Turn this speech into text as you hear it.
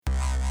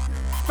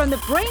From the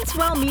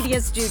Brainswell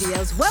Media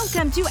Studios,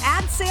 welcome to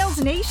Ad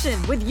Sales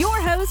Nation with your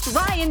host,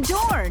 Ryan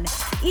Dorn.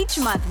 Each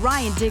month,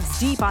 Ryan digs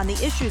deep on the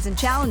issues and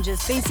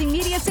challenges facing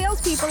media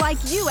salespeople like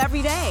you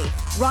every day.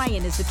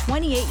 Ryan is a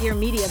 28-year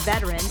media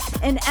veteran,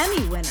 an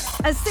Emmy winner,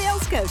 a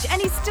sales coach,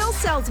 and he still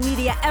sells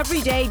media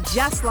every day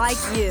just like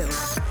you.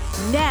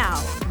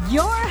 Now,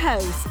 your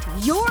host,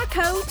 your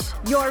coach,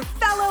 your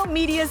fellow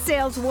media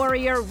sales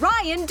warrior,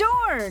 Ryan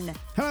Dorn.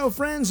 Hello,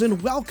 friends,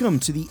 and welcome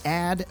to the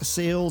Ad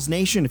Sales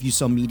Nation. If you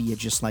sell media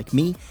just like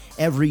me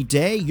every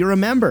day, you're a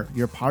member.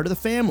 You're part of the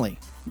family.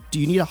 Do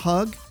you need a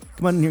hug?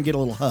 Come on in here and get a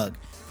little hug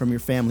from your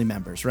family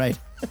members, right?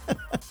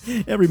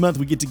 Every month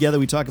we get together,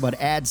 we talk about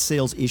ad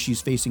sales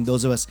issues facing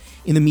those of us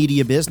in the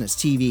media business,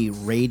 TV,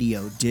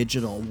 radio,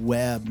 digital,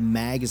 web,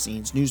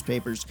 magazines,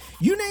 newspapers,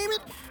 you name it.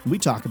 We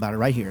talk about it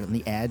right here on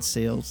the Ad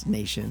Sales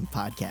Nation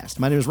podcast.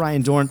 My name is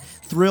Ryan Dorn,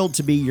 thrilled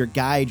to be your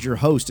guide, your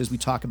host, as we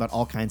talk about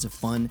all kinds of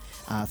fun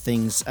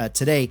things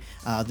today,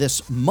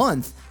 this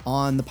month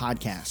on the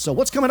podcast. So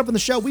what's coming up on the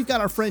show? We've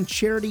got our friend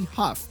Charity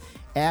Huff,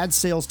 ad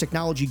sales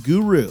technology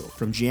guru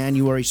from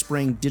January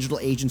Spring Digital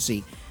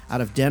Agency out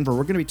of Denver.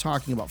 We're going to be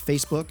talking about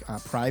Facebook,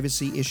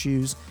 privacy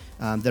issues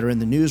that are in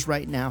the news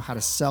right now, how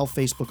to sell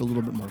Facebook a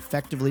little bit more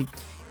effectively,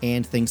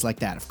 and things like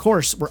that. Of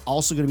course, we're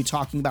also going to be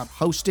talking about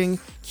hosting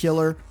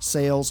killer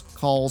sales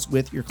calls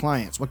with your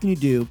clients. What can you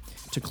do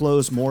to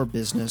close more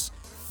business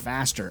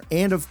faster?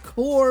 And of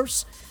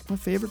course, my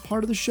favorite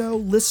part of the show,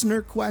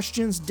 listener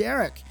questions.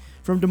 Derek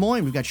from Des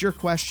Moines, we've got your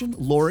question.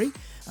 Lori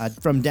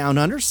from Down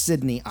Under,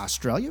 Sydney,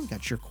 Australia, we've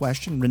got your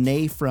question.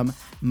 Renee from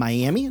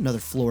Miami, another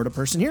Florida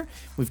person here.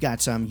 We've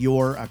got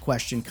your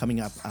question coming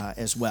up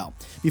as well.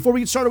 Before we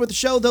get started with the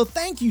show, though,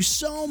 thank you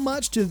so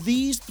much to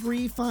these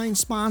three fine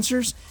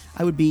sponsors.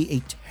 I would be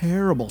a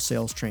terrible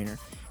sales trainer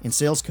and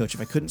sales coach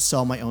if I couldn't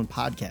sell my own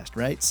podcast,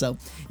 right? So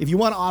if you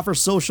want to offer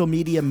social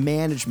media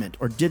management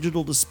or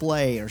digital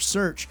display or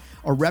search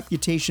or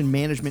reputation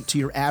management to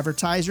your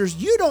advertisers,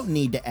 you don't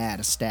need to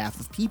add a staff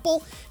of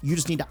people. You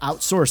just need to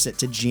outsource it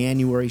to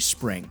January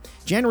Spring.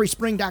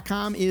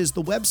 JanuarySpring.com is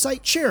the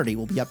website. Charity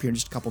will be up here in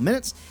just a couple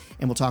minutes,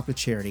 and we'll talk with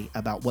Charity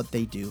about what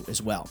they do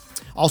as well.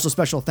 Also,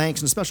 special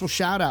thanks and a special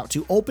shout out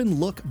to Open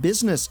Look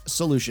Business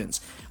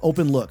Solutions.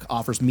 Open Look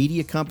offers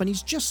media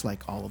companies just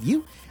like all of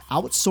you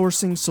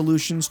outsourcing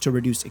solutions to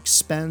reduce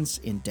expense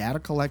in data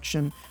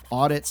collection,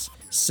 audits,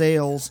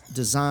 sales,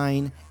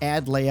 design,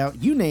 ad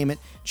layout, you name it.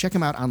 Check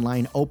them out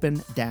online,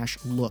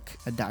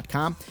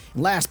 open-look.com.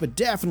 And last but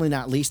definitely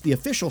not least, the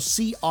official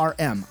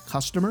CRM,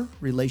 Customer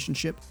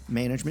Relationship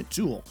Management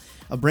Tool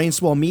of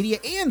Brainswell Media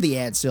and the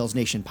Ad Sales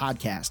Nation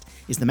podcast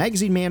is the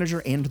Magazine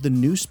Manager and the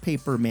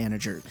Newspaper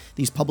Manager.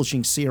 These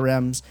publishing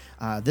CRMs,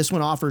 this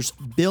one offers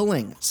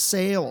billing,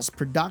 sales,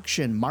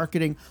 production,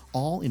 marketing,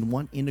 all in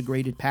one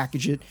integrated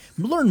package.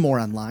 Learn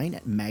more online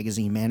at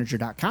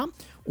magazinemanager.com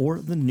or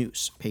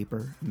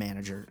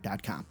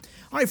thenewspapermanager.com.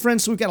 All right,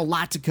 friends, so we've got a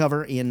lot to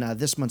cover in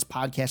this month's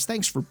podcast.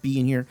 Thanks for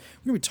being here.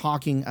 We're going to be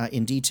talking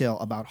in detail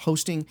about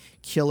hosting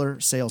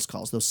killer sales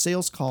calls, those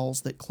sales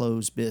calls that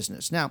close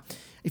business. Now,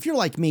 if you're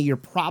like me, you're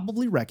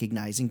probably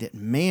recognizing that,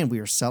 man, we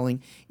are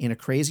selling in a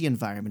crazy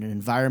environment, an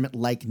environment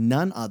like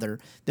none other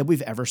that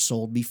we've ever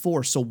sold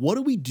before. So what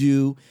do we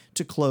do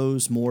to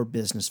close more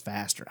business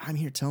faster? I'm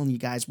here telling you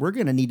guys, we're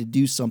going to need to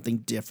do something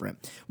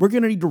different. We're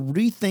going to need to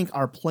rethink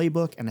our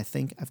playbook, and I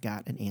think I've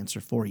got an answer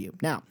for you.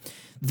 Now,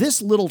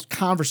 this little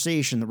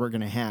conversation that we're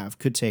going to have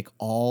could take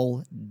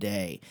all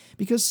day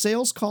because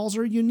sales calls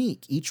are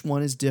unique. Each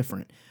one is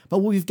different. But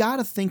what we've got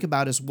to think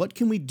about is what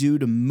can we do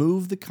to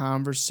move the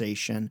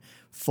conversation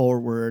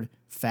forward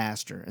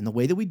faster? And the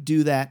way that we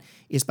do that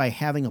is by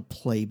having a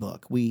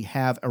playbook. We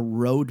have a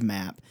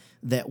roadmap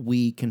that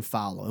we can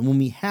follow. And when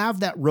we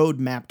have that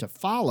roadmap to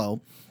follow,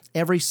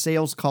 every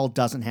sales call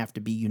doesn't have to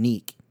be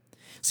unique.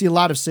 See, a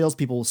lot of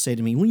salespeople will say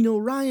to me, well, you know,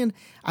 Ryan,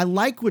 I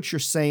like what you're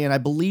saying. I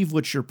believe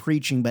what you're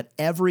preaching, but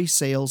every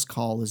sales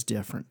call is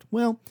different.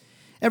 Well,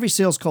 every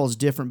sales call is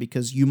different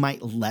because you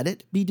might let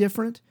it be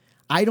different.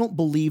 I don't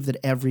believe that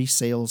every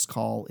sales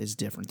call is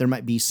different. There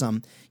might be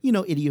some,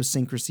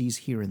 idiosyncrasies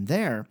here and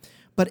there,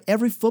 but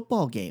every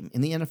football game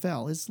in the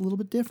NFL is a little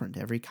bit different.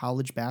 Every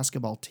college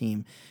basketball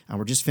team,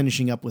 we're just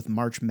finishing up with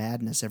March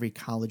Madness. Every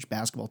college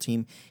basketball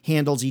team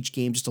handles each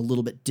game just a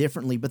little bit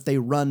differently, but they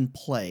run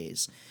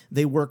plays.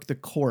 They work the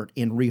court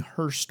in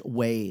rehearsed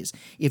ways.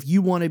 If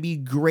you want to be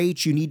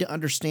great, you need to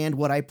understand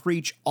what I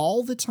preach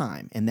all the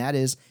time, and that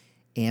is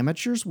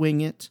amateurs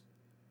wing it,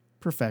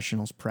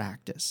 professionals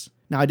practice.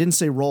 Now, I didn't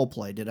say role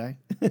play, did I?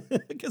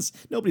 Because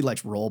nobody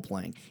likes role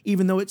playing.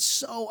 Even though it's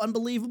so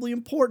unbelievably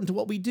important to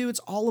what we do, it's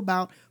all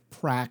about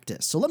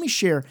practice. So let me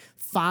share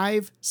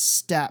 5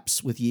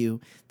 steps with you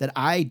that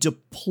I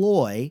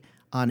deploy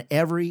on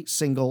every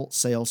single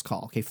sales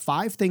call. Okay,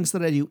 5 things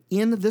that I do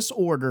in this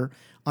order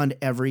on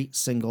every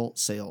single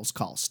sales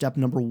call. Step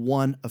number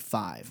 1 of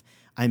 5,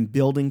 I'm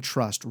building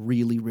trust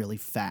really, really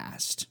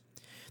fast.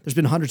 There's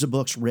been hundreds of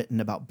books written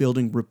about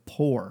building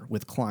rapport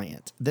with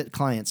clients.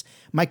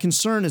 My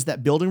concern is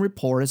that building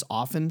rapport is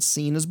often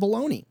seen as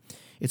baloney.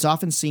 It's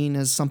often seen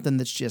as something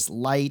that's just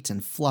light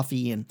and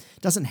fluffy and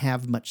doesn't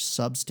have much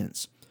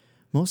substance.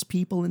 Most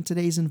people in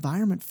today's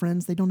environment,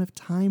 friends, they don't have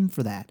time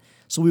for that.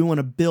 So we want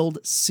to build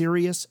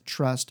serious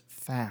trust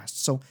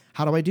fast. So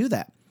how do I do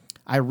that?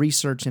 I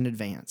research in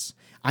advance.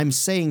 I'm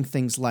saying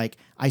things like,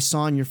 I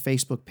saw on your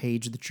Facebook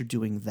page that you're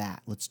doing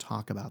that. Let's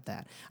talk about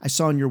that. I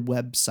saw on your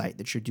website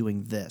that you're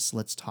doing this.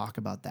 Let's talk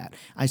about that.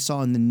 I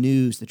saw in the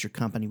news that your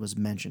company was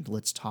mentioned.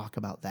 Let's talk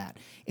about that.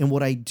 And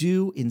what I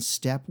do in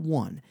step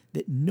one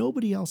that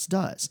nobody else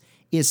does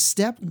is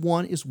step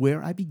one is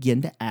where I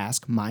begin to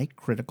ask my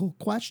critical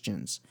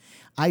questions.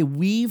 I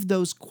weave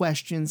those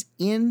questions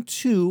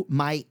into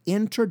my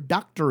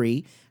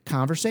introductory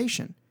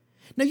conversation.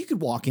 Now, you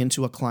could walk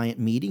into a client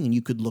meeting and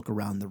you could look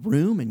around the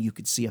room and you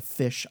could see a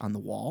fish on the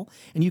wall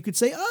and you could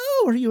say,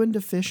 "Oh, are you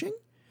into fishing?"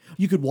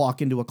 You could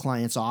walk into a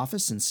client's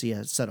office and see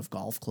a set of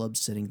golf clubs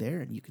sitting there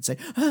and you could say,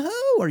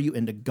 "Oh, are you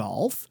into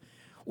golf?"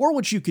 Or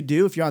what you could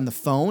do if you're on the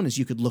phone is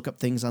you could look up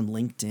things on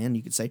LinkedIn.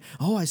 You could say,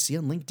 "Oh, I see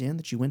on LinkedIn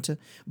that you went to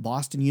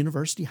Boston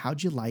University.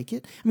 How'd you like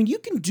it?" I mean, you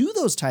can do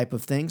those type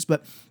of things,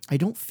 but I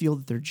don't feel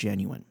that they're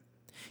genuine.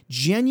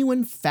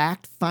 Genuine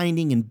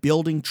fact-finding and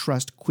building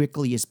trust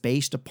quickly is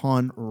based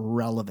upon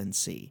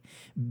relevancy,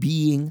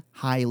 being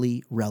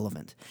highly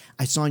relevant.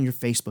 I saw on your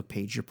Facebook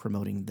page you're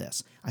promoting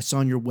this. I saw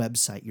on your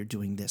website you're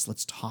doing this.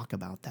 Let's talk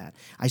about that.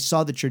 I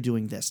saw that you're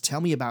doing this.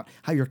 Tell me about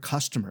how your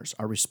customers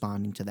are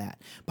responding to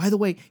that. By the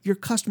way, your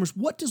customers,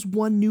 what does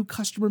one new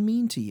customer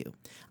mean to you?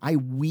 I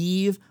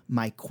weave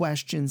my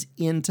questions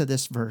into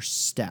this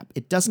first step.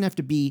 It doesn't have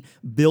to be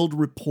build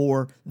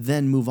rapport,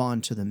 then move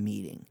on to the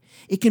meeting.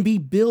 It can be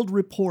build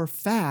rapport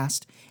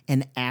fast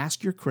and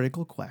ask your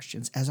critical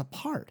questions as a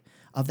part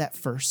of that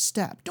first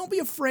step. Don't be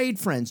afraid,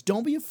 friends.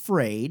 Don't be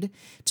afraid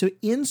to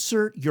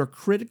insert your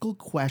critical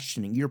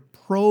questioning, your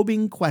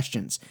probing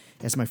questions,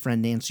 as my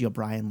friend Nancy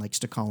O'Brien likes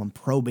to call them,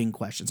 probing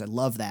questions. I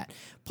love that.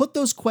 Put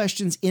those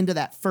questions into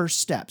that first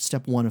step,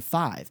 step 1 of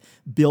 5,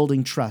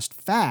 building trust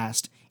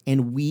fast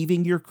and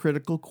weaving your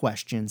critical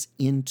questions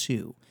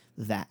into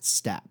that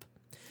step.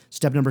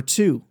 Step number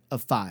 2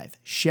 of 5,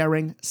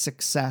 sharing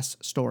success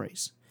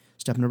stories.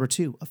 Step number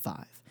 2 of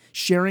 5,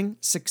 sharing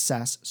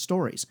success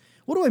stories.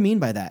 What do I mean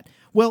by that?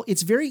 Well,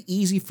 it's very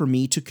easy for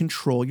me to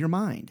control your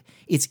mind.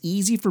 It's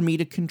easy for me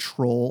to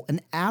control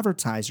an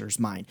advertiser's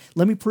mind.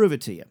 Let me prove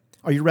it to you.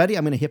 Are you ready?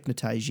 I'm going to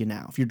hypnotize you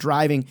now. If you're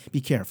driving, be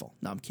careful.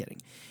 No, I'm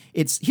kidding.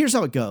 Here's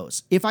how it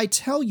goes. If I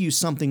tell you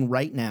something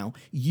right now,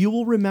 you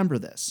will remember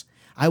this.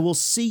 I will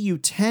see you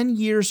 10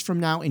 years from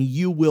now and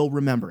you will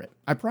remember it.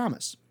 I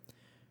promise.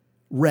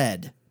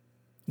 Red.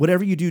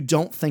 Whatever you do,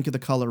 don't think of the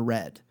color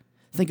red.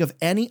 Think of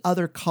any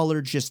other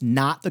color, just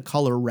not the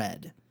color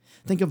red.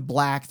 Think of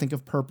black, think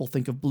of purple,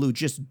 think of blue.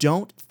 Just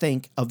don't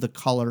think of the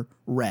color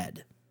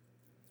red.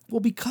 Well,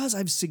 because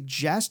I've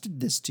suggested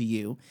this to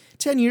you,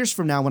 10 years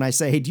from now when I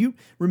say, "Hey, do you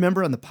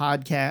remember on the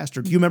podcast,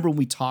 or do you remember when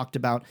we talked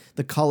about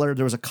the color?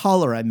 There was a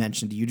color I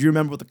mentioned to you. Do you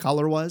remember what the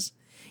color was?"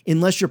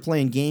 Unless you're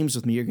playing games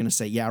with me, you're going to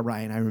say, "Yeah,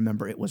 Ryan, I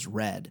remember it was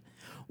red."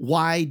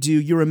 Why do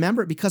you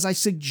remember it? Because I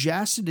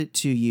suggested it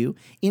to you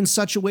in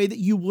such a way that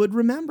you would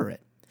remember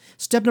it.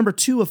 Step number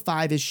 2 of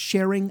 5 is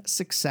sharing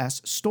success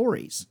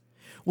stories.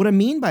 What I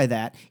mean by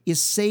that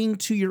is saying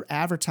to your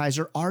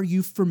advertiser, "Are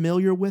you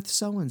familiar with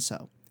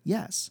so-and-so?"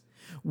 Yes.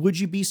 Would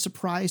you be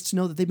surprised to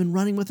know that they've been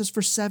running with us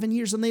for 7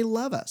 years and they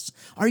love us?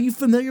 Are you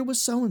familiar with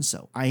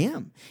so-and-so? I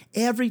am.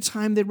 Every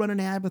time they run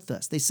an ad with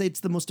us, they say it's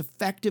the most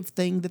effective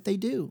thing that they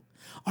do.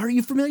 Are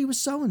you familiar with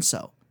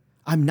so-and-so?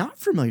 I'm not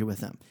familiar with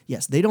them.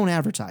 Yes, they don't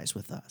advertise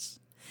with us.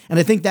 And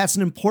I think that's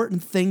an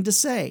important thing to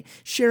say.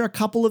 Share a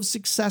couple of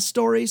success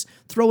stories,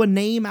 throw a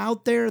name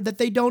out there that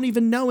they don't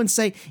even know and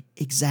say,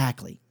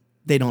 exactly,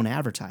 they don't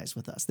advertise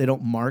with us. They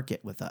don't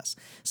market with us.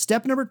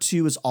 Step number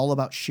 2 is all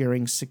about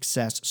sharing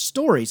success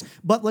stories.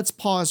 But let's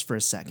pause for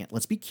a second.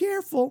 Let's be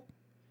careful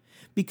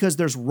because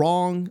there's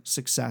wrong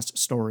success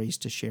stories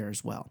to share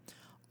as well.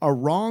 A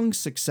wrong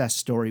success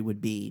story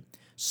would be,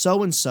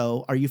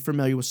 so-and-so, are you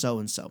familiar with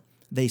so-and-so?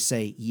 They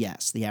say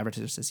yes. The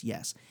advertiser says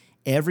yes.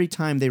 Every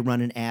time they run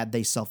an ad,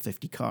 they sell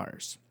 50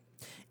 cars.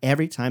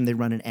 Every time they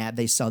run an ad,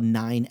 they sell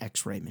 9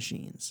 X-ray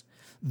machines.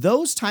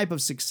 Those type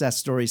of success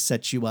stories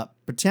set you up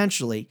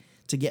potentially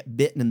to get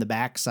bitten in the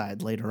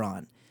backside later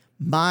on.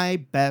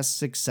 My best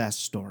success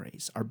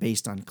stories are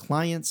based on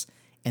clients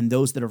and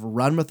those that have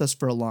run with us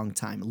for a long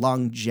time,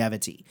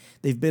 longevity.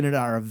 They've been at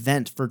our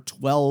event for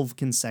 12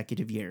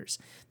 consecutive years.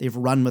 They've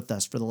run with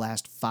us for the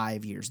last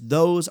 5 years.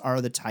 Those are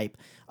the type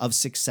of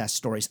success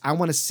stories. I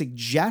want to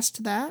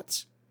suggest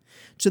that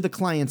to the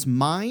client's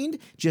mind,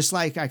 just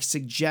like I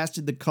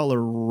suggested the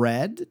color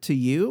red to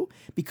you,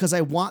 because I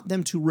want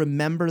them to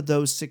remember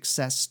those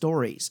success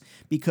stories.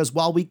 Because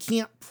while we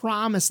can't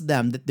promise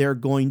them that they're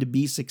going to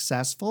be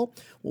successful,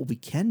 what we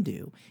can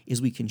do is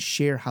we can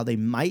share how they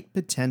might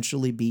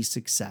potentially be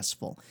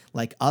successful,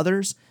 like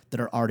others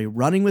that are already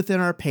running within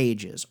our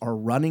pages or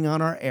running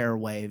on our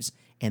airwaves,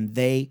 and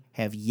they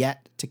have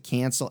yet to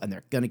cancel, and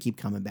they're going to keep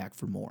coming back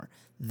for more.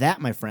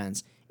 That, my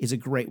friends, is a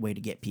great way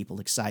to get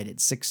people excited.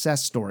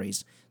 Success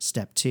stories,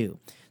 step 2.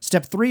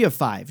 Step 3 of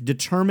 5,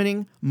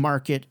 determining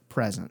market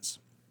presence.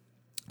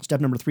 Step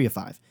number 3 of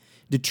 5,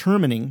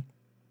 determining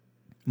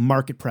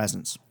market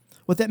presence.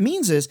 What that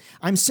means is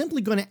I'm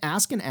simply going to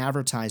ask an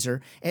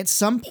advertiser at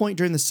some point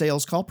during the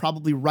sales call,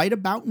 probably right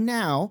about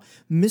now,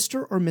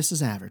 Mr. or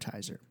Mrs.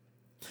 Advertiser,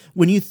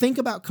 when you think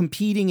about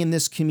competing in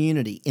this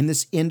community, in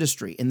this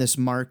industry, in this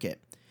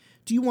market,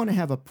 do you want to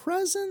have a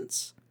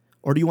presence,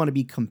 or do you want to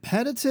be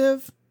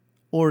competitive,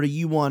 or do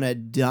you want to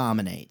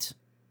dominate?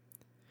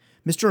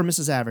 Mr. or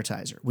Mrs.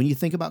 Advertiser, when you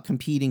think about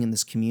competing in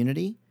this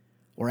community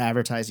or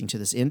advertising to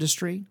this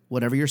industry,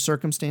 whatever your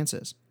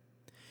circumstances,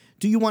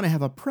 do you want to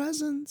have a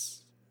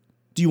presence?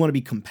 Do you want to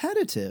be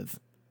competitive,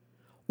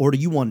 or do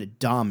you want to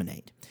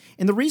dominate?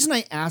 And the reason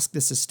I ask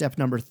this as step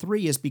number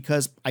 3 is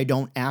because I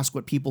don't ask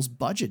what people's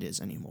budget is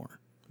anymore.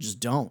 I just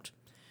don't.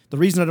 The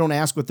reason I don't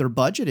ask what their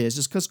budget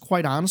is because,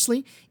 quite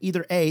honestly,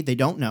 either A, they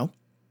don't know.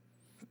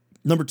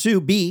 Number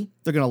 2, B,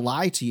 they're going to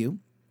lie to you.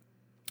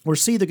 Or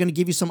C, they're going to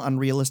give you some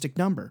unrealistic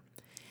number.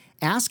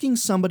 Asking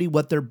somebody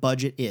what their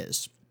budget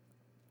is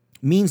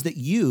means that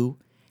you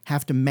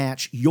have to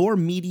match your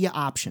media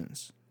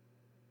options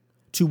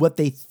to what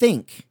they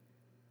think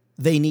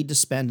they need to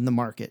spend in the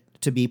market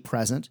to be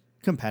present,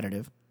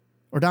 competitive,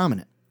 or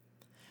dominant.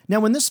 Now,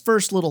 when this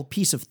first little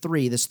piece of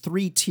 3, this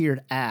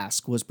 3-tiered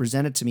ask, was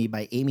presented to me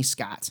by Amy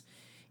Scott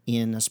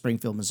in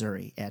Springfield,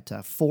 Missouri at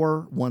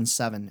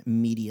 417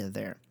 Media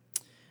there,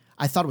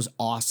 I thought it was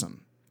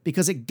awesome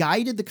because it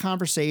guided the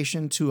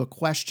conversation to a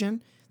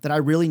question that I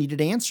really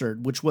needed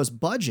answered, which was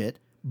budget,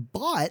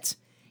 but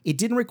it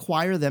didn't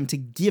require them to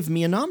give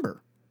me a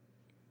number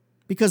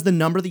because the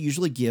number they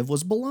usually give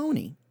was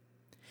baloney.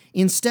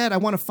 Instead, I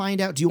want to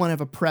find out, do you want to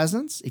have a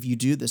presence? If you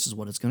do, this is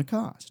what it's going to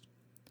cost.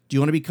 Do you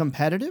want to be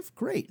competitive?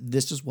 Great.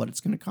 This is what it's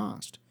going to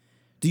cost.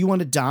 Do you want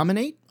to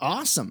dominate?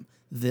 Awesome.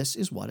 This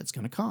is what it's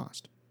going to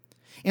cost.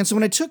 And so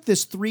when I took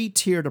this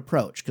 3-tiered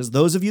approach, because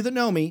those of you that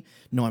know me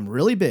know I'm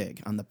really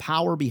big on the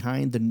power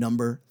behind the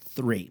number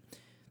 3.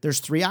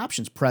 There's 3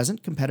 options: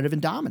 present, competitive,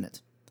 and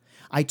dominant.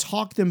 I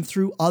talk them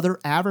through other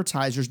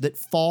advertisers that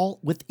fall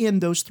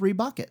within those 3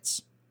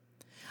 buckets.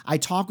 I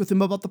talk with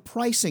them about the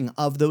pricing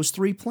of those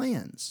 3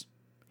 plans.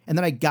 And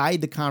then I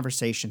guide the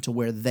conversation to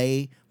where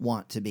they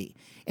want to be.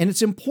 And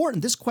it's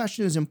important. This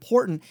question is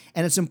important,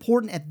 and it's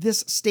important at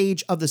this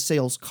stage of the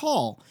sales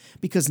call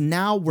because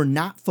now we're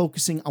not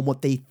focusing on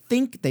what they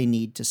think they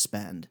need to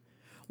spend.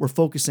 We're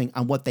focusing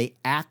on what they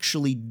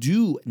actually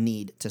do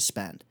need to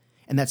spend.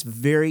 And that's a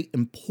very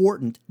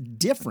important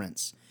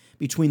difference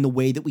between the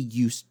way that we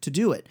used to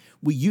do it.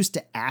 We used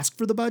to ask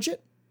for the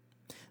budget.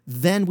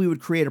 Then we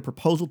would create a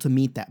proposal to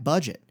meet that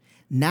budget.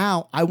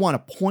 Now I want a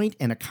point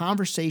and a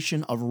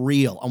conversation of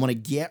real. I want to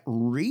get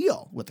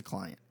real with the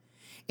client.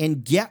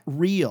 And get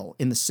real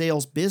in the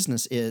sales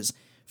business is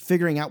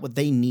figuring out what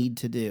they need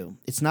to do.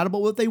 It's not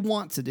about what they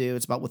want to do.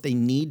 It's about what they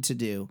need to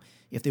do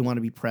if they want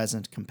to be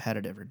present,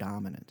 competitive, or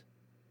dominant.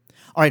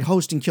 All right,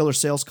 hosting killer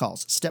sales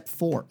calls. Step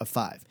 4 of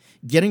 5,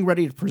 getting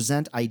ready to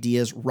present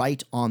ideas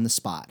right on the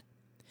spot.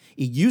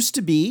 It used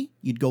to be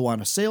you'd go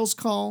on a sales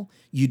call,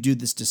 you'd do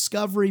this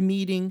discovery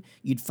meeting,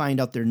 you'd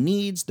find out their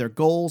needs, their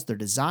goals, their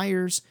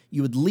desires.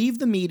 You would leave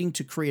the meeting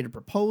to create a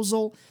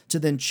proposal to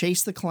then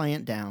chase the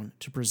client down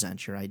to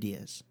present your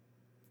ideas.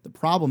 The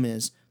problem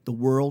is the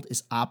world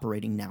is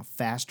operating now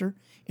faster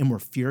and more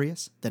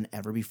furious than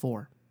ever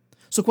before.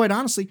 So quite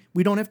honestly,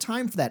 we don't have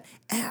time for that.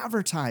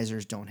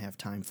 Advertisers don't have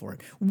time for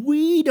it.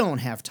 We don't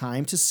have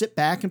time to sit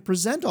back and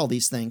present all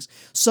these things.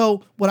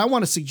 So what I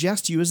want to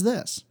suggest to you is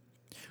this.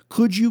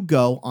 Could you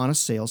go on a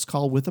sales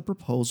call with a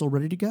proposal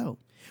ready to go?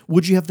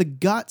 Would you have the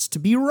guts to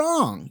be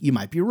wrong? You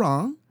might be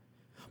wrong.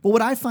 But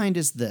what I find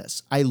is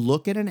this. I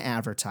look at an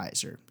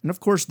advertiser, and of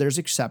course there's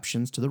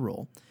exceptions to the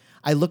rule.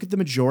 I look at the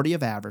majority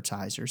of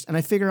advertisers, and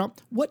I figure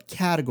out what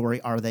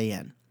category are they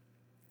in.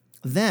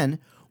 Then,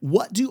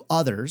 what do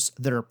others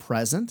that are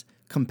present,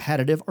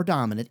 competitive, or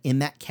dominant in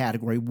that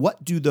category,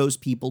 what do those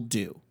people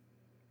do?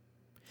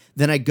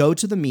 Then I go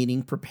to the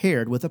meeting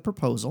prepared with a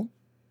proposal,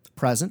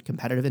 present,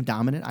 competitive, and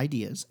dominant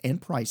ideas,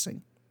 and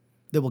pricing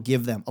that will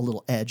give them a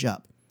little edge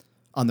up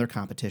on their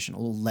competition, a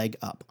little leg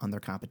up on their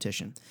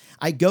competition.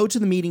 I go to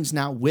the meetings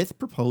now with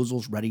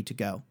proposals ready to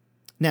go.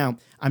 Now,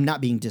 I'm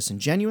not being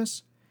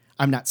disingenuous.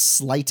 I'm not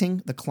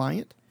slighting the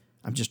client.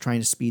 I'm just trying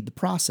to speed the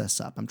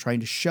process up. I'm trying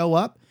to show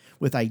up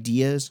with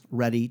ideas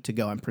ready to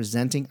go. I'm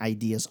presenting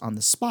ideas on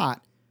the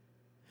spot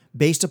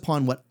based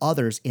upon what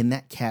others in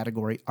that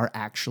category are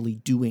actually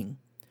doing.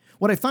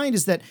 What I find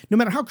is that no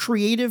matter how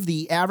creative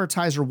the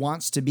advertiser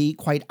wants to be,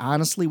 quite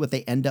honestly, what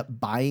they end up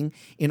buying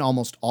in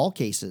almost all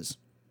cases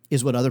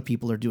is what other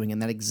people are doing in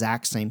that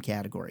exact same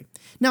category.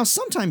 Now,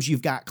 sometimes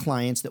you've got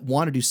clients that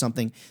want to do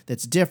something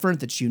that's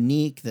different, that's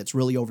unique, that's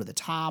really over the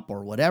top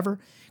or whatever.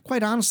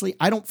 Quite honestly,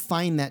 I don't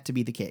find that to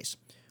be the case.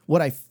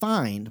 What I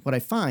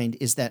find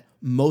is that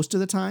most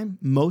of the time,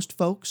 most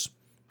folks,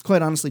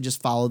 quite honestly,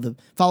 just follow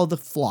the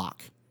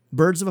flock.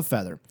 Birds of a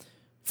feather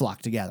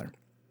flock together.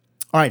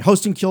 All right,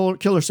 hosting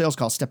killer sales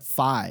call, step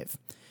 5.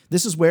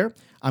 This is where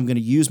I'm going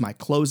to use my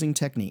closing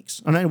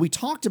techniques. And we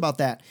talked about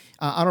that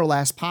on our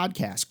last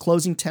podcast,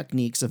 closing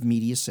techniques of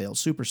media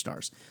sales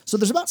superstars. So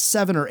there's about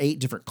 7 or 8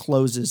 different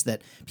closes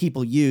that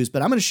people use,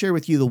 but I'm going to share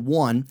with you the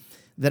one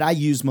that I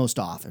use most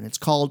often. It's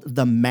called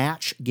the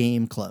match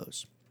game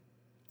close.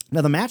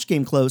 Now, the match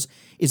game close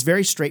is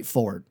very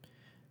straightforward.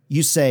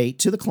 You say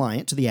to the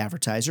client, to the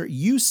advertiser,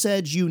 you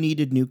said you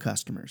needed new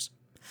customers.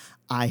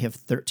 I have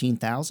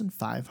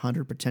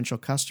 13,500 potential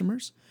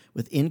customers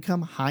with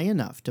income high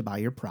enough to buy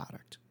your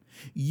product.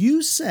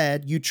 You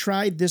said you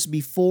tried this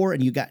before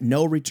and you got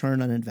no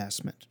return on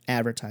investment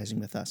advertising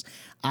with us.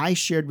 I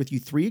shared with you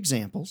 3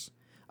 examples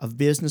of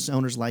business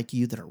owners like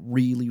you that are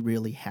really,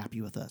 really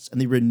happy with us,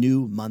 and they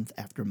renew month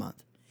after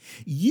month.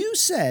 You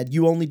said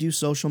you only do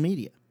social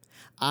media.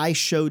 I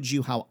showed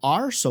you how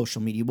our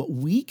social media, what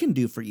we can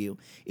do for you,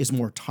 is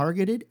more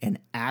targeted and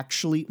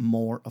actually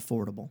more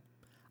affordable.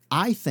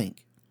 I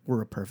think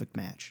we're a perfect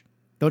match.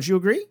 Don't you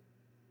agree?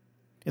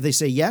 If they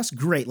say yes,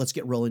 great, let's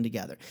get rolling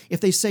together.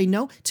 If they say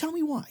no, tell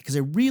me why, because I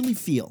really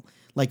feel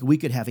like we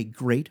could have a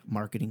great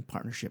marketing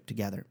partnership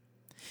together.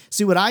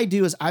 See, what I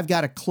do is I've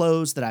got a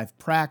close that I've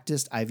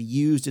practiced, I've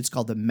used. It's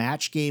called the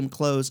match game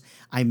close.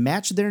 I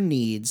match their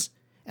needs,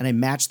 and I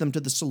match them to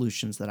the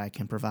solutions that I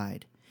can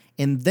provide.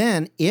 And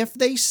then if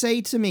they say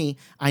to me,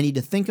 I need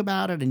to think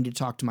about it, I need to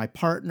talk to my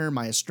partner,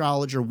 my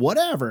astrologer,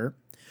 whatever,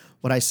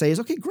 what I say is,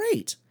 okay,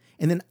 great.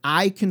 And then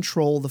I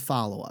control the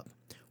follow-up.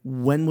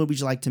 When would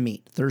you like to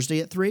meet? Thursday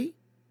at 3?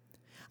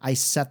 I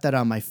set that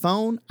on my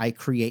phone. I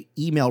create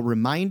email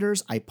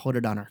reminders. I put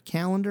it on our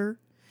calendar.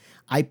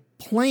 I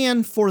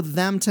plan for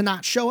them to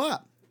not show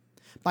up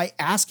by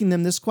asking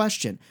them this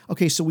question.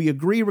 Okay, so we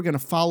agree we're going to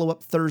follow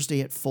up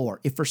Thursday at 4.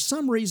 If for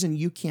some reason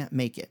you can't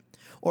make it,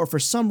 or if for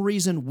some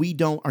reason we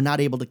are not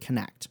able to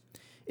connect,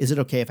 is it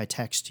okay if I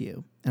text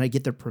you? And I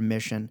get their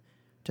permission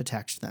to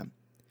text them.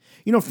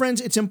 You know, friends,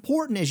 it's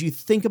important as you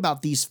think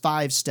about these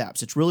 5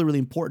 steps. It's really, really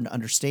important to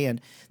understand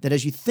that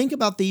as you think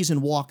about these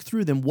and walk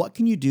through them, what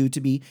can you do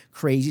to be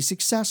crazy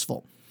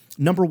successful?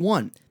 Number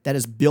 1, that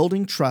is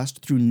building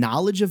trust through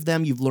knowledge of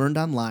them you've learned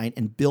online,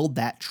 and build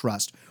that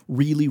trust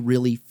really,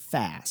 really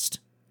fast.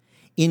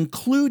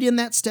 Include in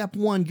that step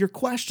 1 your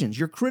questions,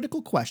 your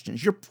critical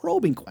questions, your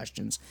probing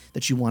questions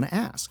that you want to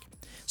ask.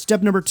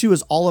 Step number 2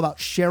 is all about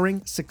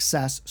sharing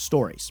success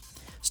stories.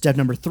 Step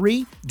number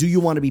 3, do you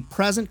want to be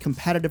present,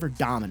 competitive, or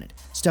dominant?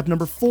 Step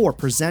number 4,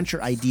 present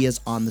your ideas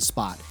on the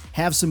spot.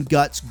 Have some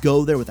guts,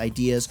 go there with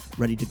ideas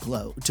ready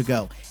to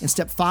go. And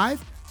step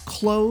 5,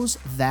 close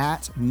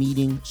that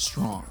meeting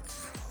strong.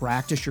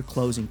 Practice your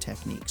closing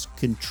techniques.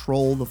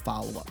 Control the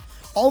follow-up.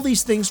 All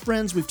these things,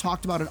 friends, we've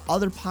talked about in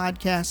other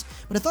podcasts,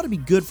 but I thought it'd be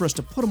good for us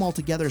to put them all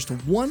together as to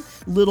one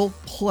little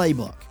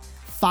playbook.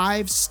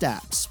 5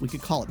 steps, we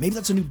could call it. Maybe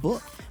that's a new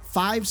book.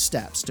 5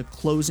 steps to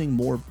closing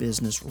more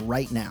business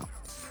right now,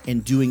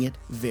 and doing it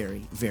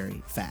very,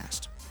 very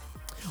fast.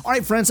 All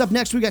right, friends, up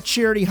next, we got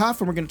Charity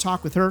Huff, and we're going to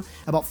talk with her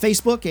about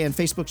Facebook and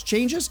Facebook's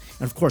changes.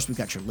 And of course, we've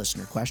got your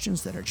listener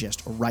questions that are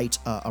just right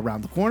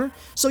around the corner.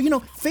 So, you know,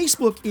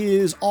 Facebook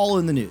is all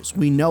in the news.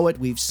 We know it.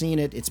 We've seen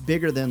it. It's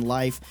bigger than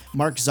life.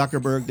 Mark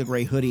Zuckerberg, the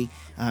gray hoodie,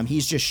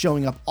 he's just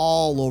showing up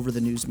all over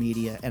the news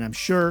media. And I'm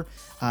sure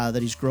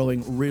that he's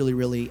growing really,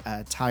 really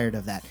tired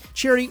of that.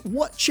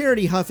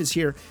 Charity Huff is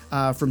here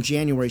from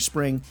January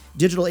Spring,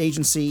 digital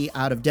agency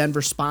out of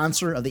Denver,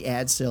 sponsor of the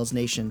Ad Sales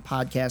Nation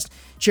podcast.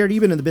 Charity,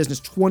 you've been in the business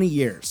 20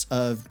 years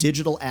of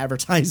digital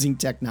advertising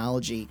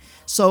technology.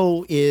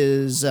 So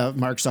is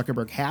Mark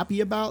Zuckerberg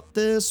happy about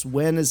this?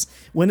 When is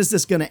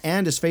this going to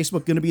end? Is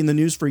Facebook going to be in the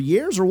news for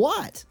years or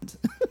what?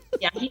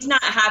 Yeah, he's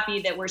not happy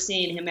that we're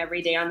seeing him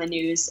every day on the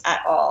news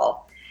at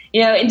all.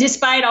 You know, and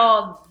despite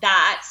all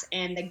that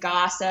and the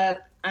gossip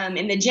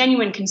and the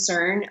genuine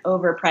concern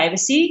over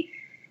privacy,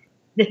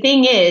 the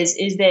thing is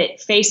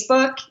that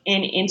Facebook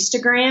and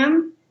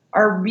Instagram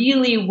are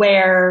really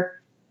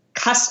where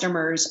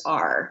customers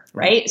are,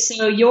 right?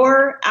 So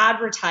your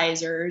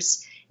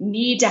advertisers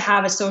need to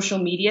have a social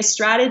media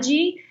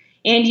strategy,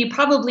 and you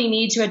probably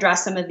need to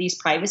address some of these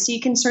privacy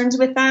concerns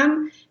with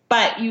them.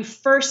 But you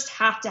first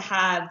have to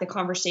have the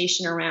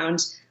conversation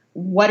around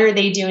what are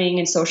they doing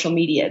in social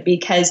media,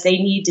 because they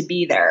need to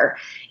be there.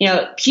 You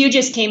know, Pew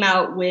just came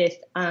out with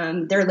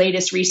their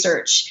latest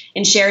research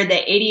and shared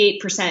that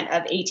 88%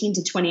 of 18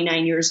 to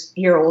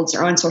 29-year-olds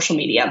are on social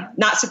media.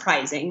 Not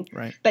surprising,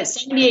 right? But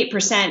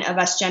 78% of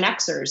us Gen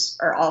Xers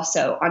are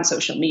also on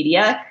social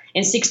media,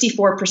 and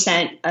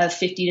 64% of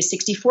 50 to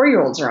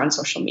 64-year-olds are on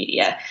social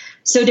media.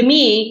 So to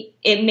me,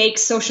 it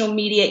makes social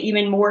media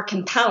even more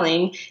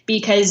compelling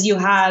because you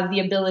have the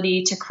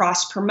ability to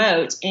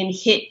cross-promote and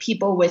hit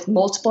people with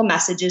multiple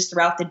messages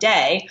throughout the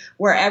day,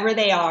 wherever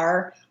they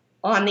are,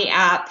 on the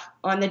app,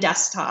 on the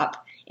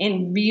desktop,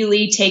 and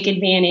really take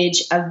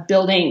advantage of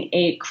building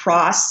a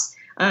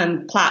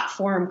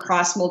cross-platform,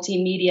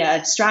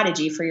 cross-multimedia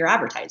strategy for your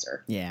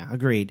advertiser. Yeah,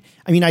 agreed.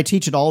 I mean, I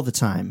teach it all the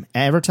time.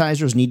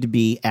 Advertisers need to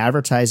be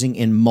advertising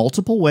in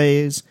multiple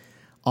ways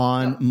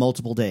on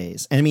multiple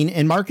days. And I mean,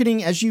 in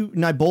marketing, as you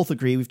and I both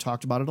agree, we've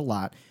talked about it a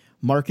lot,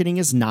 marketing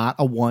is not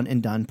a one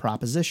and done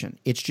proposition.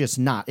 It's just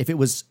not. If it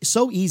was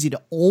so easy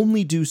to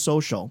only do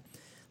social,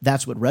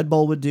 that's what Red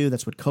Bull would do.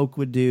 That's what Coke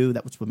would do.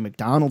 That's what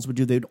McDonald's would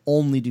do. They'd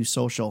only do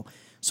social.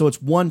 So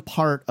it's one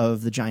part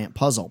of the giant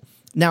puzzle.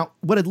 Now,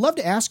 what I'd love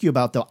to ask you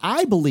about, though,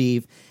 I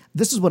believe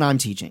this is what I'm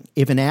teaching.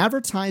 If an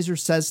advertiser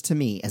says to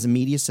me as a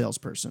media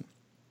salesperson,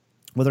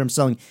 whether I'm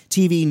selling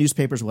TV,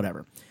 newspapers,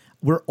 whatever,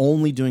 we're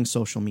only doing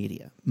social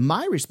media,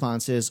 my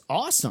response is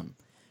awesome,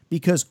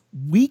 because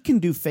we can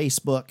do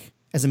Facebook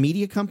as a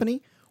media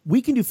company.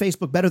 We can do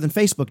Facebook better than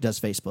Facebook does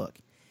Facebook.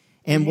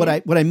 And what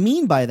I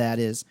mean by that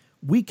is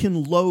we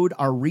can load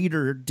our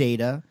reader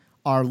data,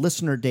 our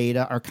listener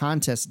data, our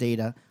contest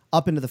data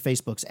up into the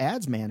Facebook's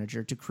ads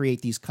manager to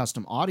create these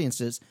custom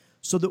audiences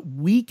so that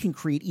we can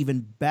create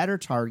even better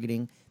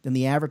targeting than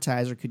the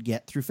advertiser could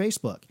get through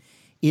Facebook.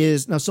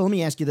 So let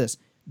me ask you this.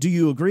 Do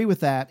you agree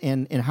with that?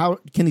 And how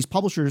can these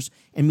publishers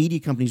and media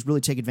companies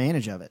really take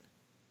advantage of it?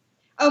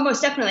 Oh,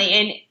 most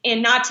definitely.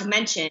 And not to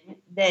mention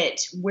that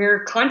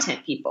we're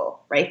content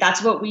people, right?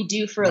 That's what we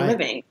do for a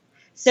living.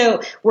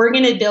 So we're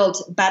going to build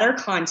better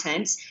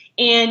content.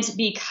 And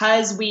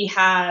because we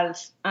have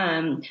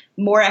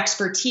more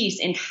expertise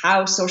in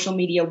how social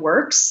media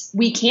works,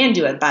 we can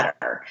do it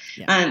better.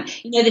 Yeah.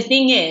 The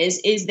thing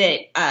is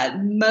that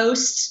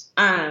most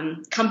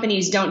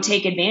companies don't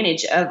take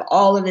advantage of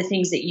all of the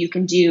things that you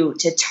can do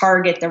to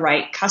target the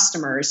right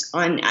customers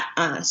on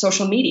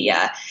social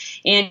media.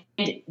 And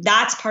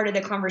that's part of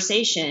the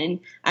conversation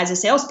as a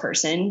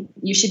salesperson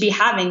you should be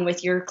having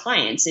with your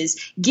clients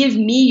is give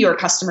me your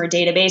customer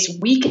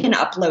database. We can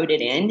upload it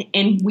in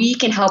and we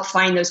can help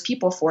find those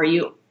people for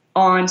you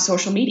on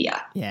social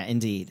media. Yeah,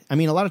 indeed. I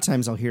mean, a lot of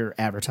times I'll hear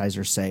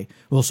advertisers say,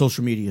 well,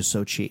 social media is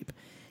so cheap.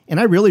 And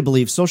I really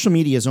believe social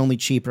media is only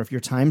cheaper if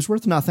your time's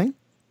worth nothing,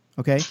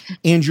 okay?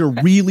 And you're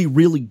really,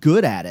 really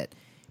good at it.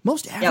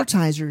 Most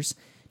advertisers,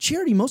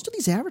 Charity, most of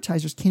these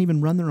advertisers can't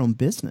even run their own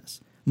business,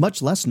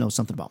 much less know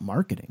something about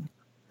marketing.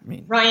 I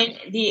mean, Ryan,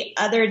 the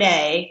other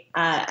day,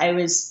 I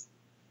was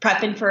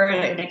prepping for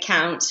an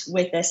account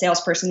with a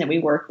salesperson that we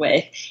work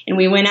with, and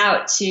we went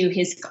out to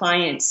his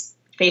client's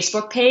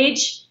Facebook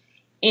page,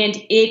 and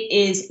it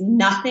is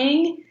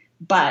nothing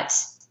but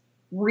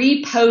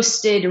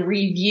reposted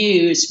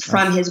reviews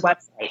from his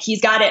website.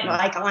 He's got it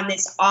like on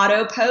this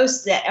auto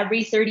post that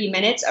every 30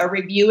 minutes a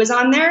review is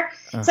on there.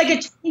 It's like a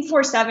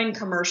 24/7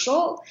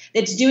 commercial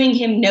that's doing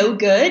him no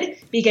good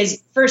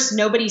because first,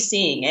 nobody's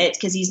seeing it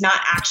because he's not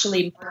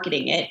actually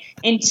marketing it.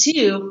 And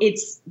two,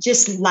 it's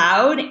just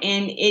loud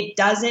and it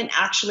doesn't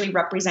actually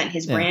represent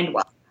his brand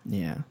well.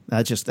 Yeah,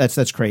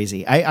 that's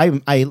crazy.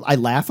 I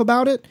laugh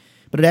about it,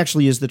 but it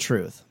actually is the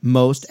truth.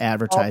 Most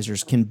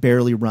advertisers can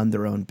barely run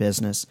their own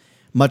business,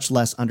 much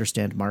less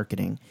understand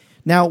marketing.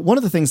 Now, one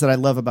of the things that I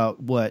love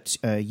about what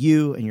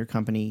you and your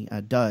company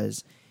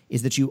does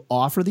is that you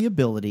offer the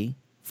ability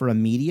for a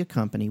media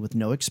company with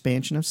no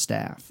expansion of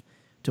staff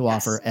to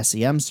offer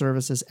SEM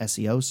services,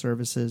 SEO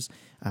services,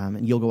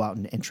 and you'll go out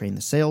and train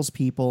the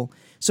salespeople.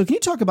 So can you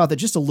talk about that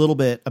just a little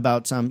bit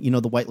about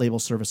the white label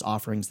service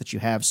offerings that you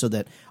have so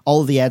that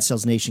all of the Ad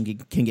Sales Nation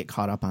can get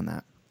caught up on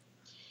that?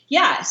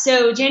 Yeah,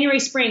 so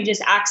January Spring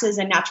just acts as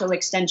a natural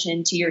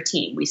extension to your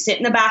team. We sit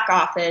in the back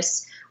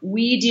office.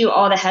 We do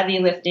all the heavy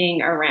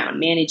lifting around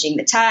managing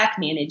the tech,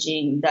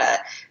 managing the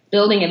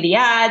building of the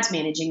ads,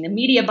 managing the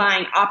media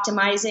buying,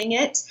 optimizing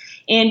it.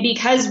 And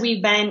because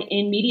we've been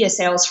in media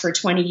sales for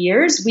 20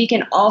 years, we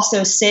can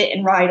also sit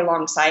and ride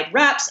alongside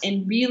reps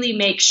and really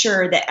make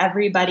sure that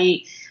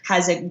everybody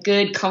has a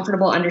good,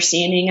 comfortable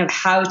understanding of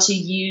how to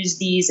use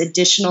these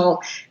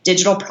additional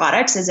digital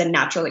products as a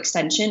natural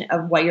extension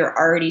of what you're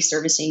already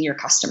servicing your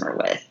customer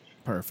with.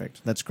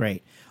 Perfect. That's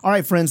great. All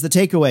right, friends, the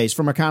takeaways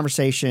from our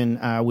conversation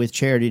with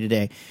Charity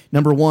today.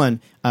 Number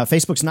one,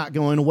 Facebook's not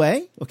going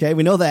away. Okay,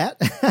 we know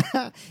that.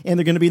 And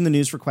they're going to be in the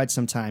news for quite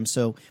some time.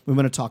 So we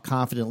want to talk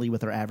confidently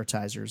with our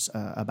advertisers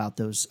about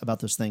those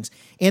things.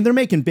 And they're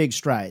making big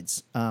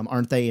strides,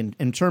 aren't they,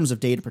 in terms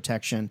of data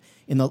protection.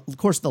 In the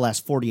course of the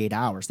last 48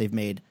 hours, they've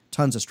made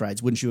tons of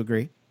strides. Wouldn't you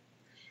agree?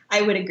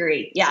 I would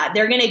agree. Yeah,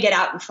 they're going to get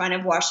out in front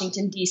of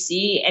Washington,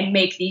 D.C. and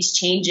make these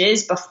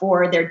changes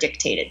before they're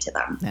dictated to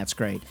them. That's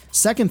great.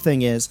 Second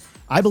thing is,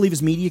 I believe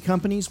as media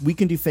companies, we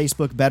can do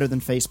Facebook better than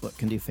Facebook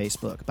can do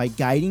Facebook by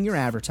guiding your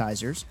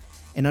advertisers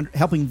and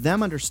helping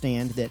them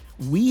understand that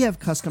we have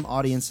custom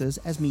audiences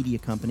as media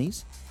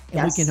companies,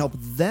 and we can help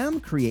them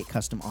create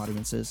custom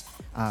audiences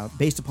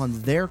based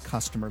upon their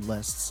customer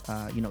lists,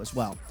 as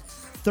well.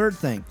 Third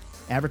thing,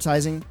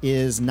 advertising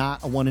is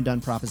not a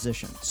one-and-done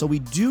proposition. So we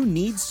do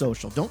need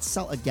social. Don't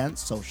sell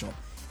against social.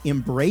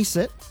 Embrace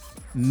it,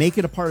 make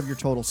it a part of your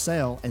total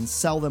sale, and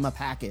sell them a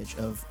package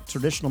of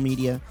traditional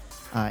media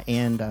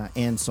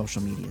and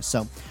social media.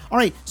 So, all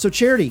right. So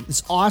Charity,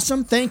 it's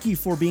awesome. Thank you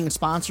for being a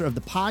sponsor of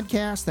the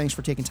podcast. Thanks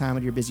for taking time out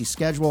of your busy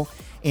schedule.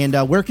 And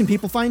where can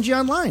people find you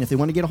online if they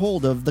want to get a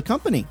hold of the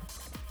company?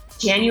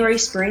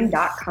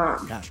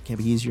 JanuarySpring.com. Gosh, can't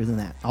be easier than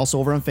that. Also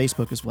over on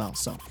Facebook as well.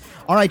 So,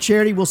 all right,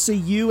 Charity, we'll see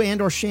you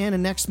and or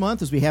Shannon next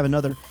month as we have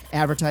another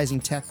advertising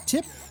tech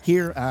tip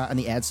here on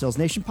the Ad Sales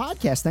Nation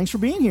podcast. Thanks for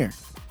being here.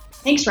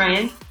 Thanks,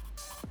 Ryan.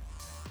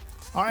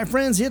 All right,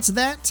 friends, it's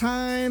that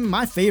time,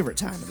 my favorite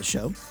time of the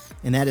show,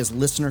 and that is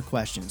listener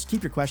questions.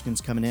 Keep your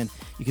questions coming in.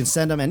 You can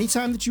send them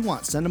anytime that you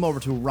want. Send them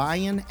over to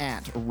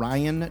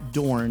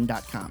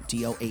ryan@ryandorn.com,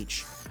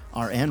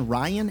 T-O-H-R-N,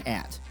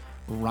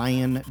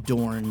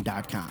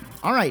 ryan@ryandorn.com.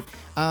 All right,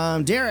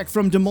 Derek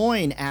from Des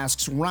Moines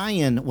asks,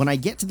 Ryan, when I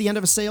get to the end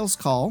of a sales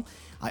call,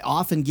 I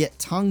often get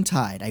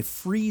tongue-tied. I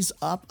freeze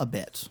up a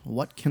bit.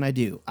 What can I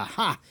do?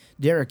 Aha!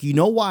 Derek, you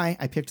know why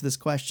I picked this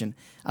question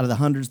out of the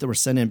hundreds that were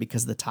sent in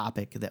because of the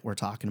topic that we're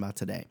talking about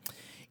today.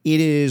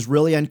 It is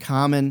really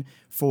common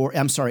for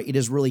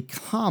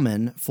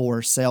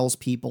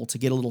salespeople to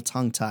get a little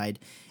tongue-tied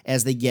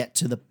as they get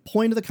to the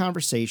point of the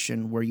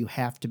conversation where you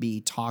have to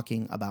be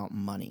talking about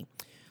money.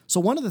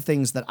 So one of the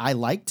things that I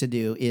like to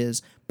do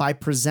is by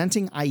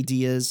presenting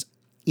ideas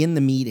in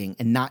the meeting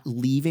and not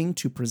leaving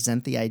to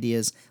present the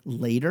ideas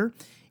later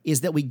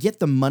is that we get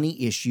the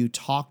money issue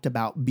talked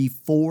about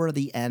before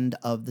the end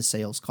of the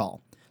sales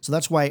call. So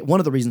that's why one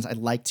of the reasons I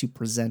like to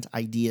present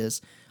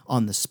ideas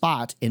on the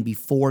spot and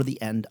before the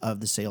end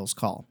of the sales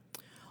call.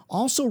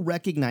 Also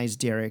recognize,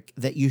 Derek,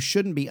 that you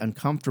shouldn't be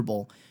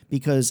uncomfortable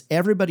because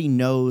everybody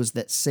knows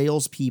that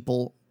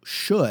salespeople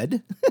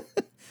should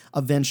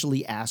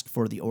eventually ask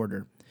for the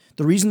order.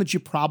 The reason that you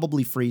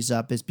probably freeze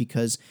up is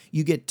because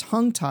you get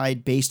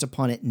tongue-tied based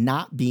upon it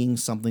not being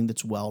something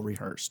that's well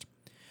rehearsed.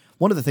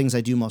 One of the things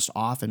I do most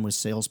often with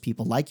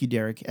salespeople like you,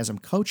 Derek, as I'm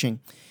coaching,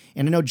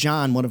 and I know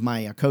John, one of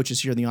my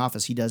coaches here in the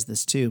office, he does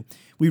this too.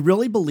 We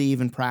really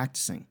believe in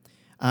practicing.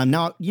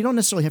 Now, you don't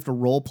necessarily have to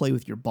role play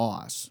with your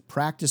boss.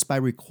 Practice by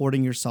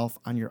recording yourself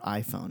on your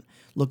iPhone.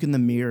 Look in the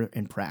mirror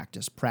and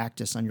practice.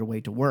 Practice on your way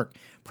to work.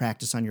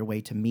 Practice on your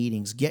way to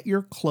meetings. Get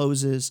your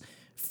closes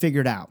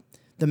figured out.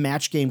 The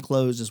match game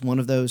close is one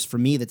of those for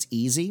me that's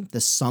easy.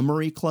 The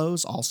summary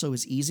close also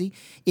is easy.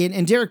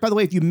 And Derek, by the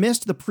way, if you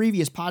missed the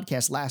previous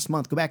podcast last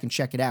month, go back and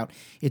check it out.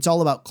 It's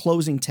all about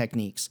closing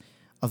techniques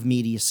of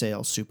media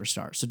sales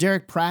superstars. So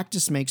Derek,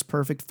 practice makes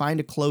perfect.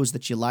 Find a close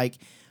that you like.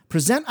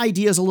 Present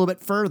ideas a little bit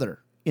further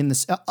in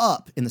the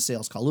up in the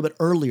sales call, a little bit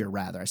earlier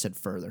rather. I said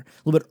further, a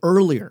little bit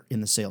earlier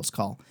in the sales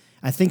call.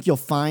 I think you'll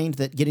find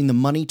that getting the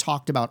money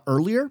talked about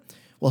earlier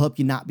will help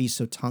you not be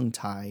so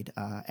tongue-tied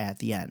at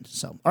the end.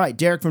 So, all right,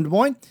 Derek from Des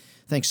Moines,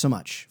 thanks so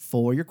much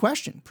for your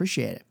question.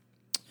 Appreciate it.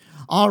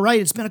 All right,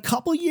 it's been a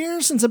couple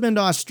years since I've been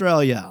to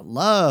Australia.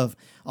 Love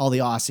all the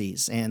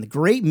Aussies and the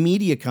great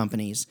media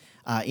companies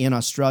in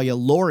Australia.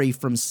 Lori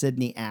from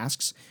Sydney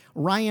asks,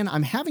 Ryan,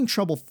 I'm having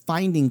trouble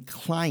finding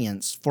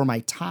clients for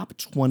my top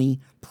 20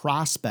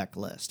 prospect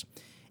list.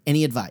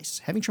 Any advice?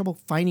 Having trouble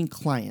finding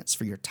clients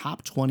for your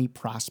top 20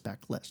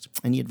 prospect list.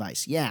 Any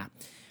advice? Yeah,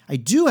 I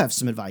do have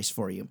some advice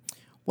for you.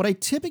 What I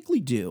typically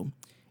do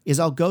is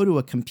I'll go to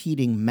a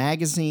competing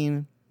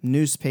magazine,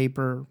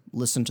 newspaper,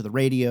 listen to the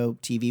radio,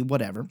 TV,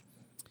 whatever.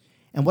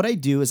 And what I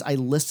do is I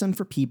listen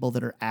for people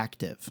that are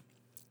active.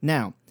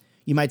 Now,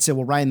 you might say,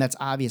 well, Ryan, that's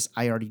obvious.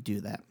 I already do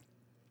that.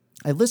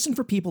 I listen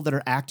for people that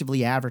are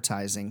actively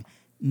advertising,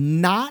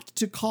 not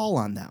to call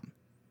on them.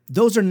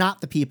 Those are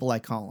not the people I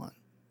call on.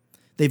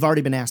 They've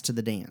already been asked to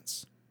the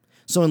dance.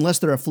 So unless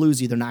they're a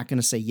floozy, they're not going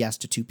to say yes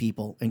to two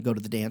people and go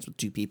to the dance with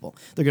two people.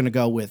 They're going to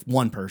go with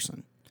one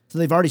person. So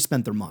they've already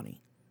spent their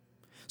money.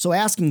 So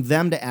asking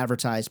them to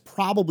advertise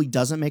probably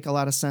doesn't make a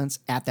lot of sense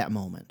at that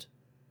moment.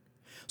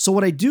 So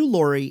what I do,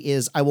 Lori,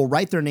 is I will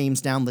write their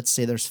names down. Let's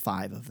say there's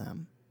 5 of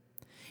them.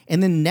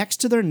 And then next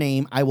to their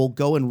name, I will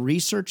go and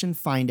research and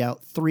find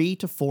out 3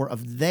 to 4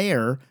 of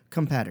their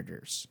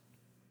competitors.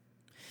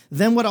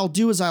 Then what I'll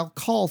do is I'll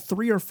call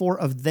 3 or 4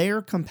 of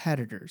their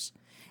competitors.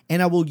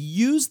 And I will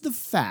use the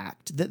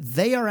fact that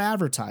they are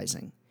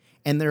advertising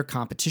and their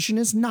competition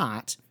is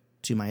not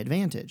to my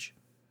advantage.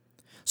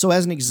 So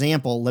as an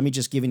example, let me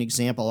just give you an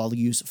example. I'll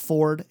use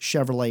Ford,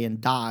 Chevrolet, and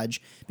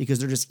Dodge because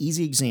they're just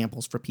easy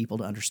examples for people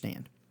to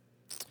understand.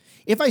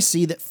 If I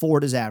see that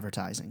Ford is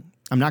advertising,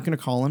 I'm not going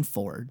to call on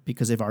Ford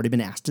because they've already been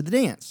asked to the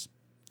dance.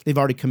 They've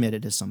already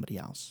committed to somebody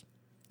else.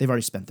 They've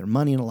already spent their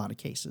money in a lot of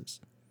cases.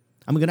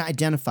 I'm going to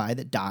identify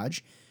that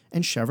Dodge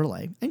and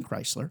Chevrolet and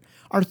Chrysler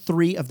are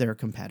 3 of their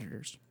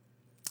competitors.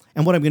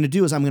 And what I'm going to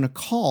do is I'm going to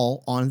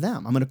call on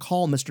them. I'm going to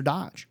call Mr.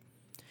 Dodge.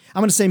 I'm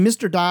going to say,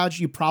 Mr.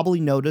 Dodge, you probably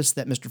noticed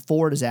that Mr.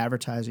 Ford is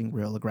advertising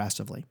real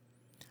aggressively.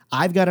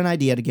 I've got an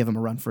idea to give him a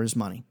run for his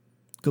money.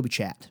 Go be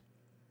chat.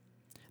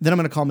 Then I'm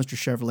going to call Mr.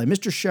 Chevrolet.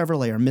 Mr.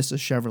 Chevrolet or Mrs.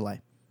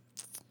 Chevrolet.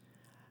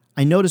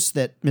 I noticed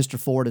that Mr.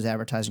 Ford is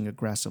advertising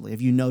aggressively.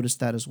 Have you noticed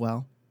that as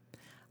well?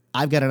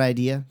 I've got an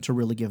idea to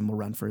really give him a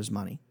run for his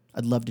money.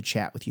 I'd love to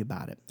chat with you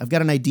about it. I've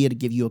got an idea to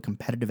give you a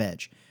competitive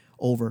edge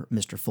over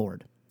Mr.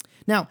 Ford.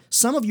 Now,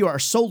 some of you are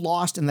so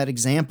lost in that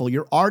example,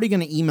 you're already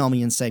going to email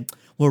me and say,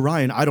 well,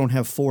 Ryan, I don't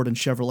have Ford and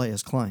Chevrolet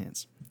as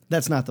clients.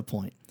 That's not the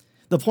point.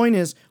 The point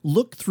is,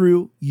 look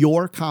through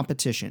your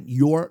competition,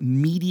 your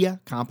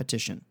media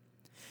competition.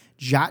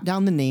 Jot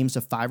down the names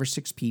of 5 or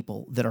 6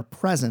 people that are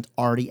present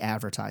already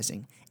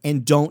advertising,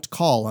 and don't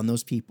call on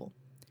those people.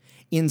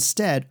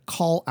 Instead,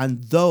 call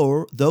on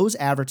those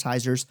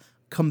advertisers'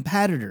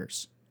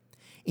 competitors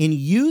and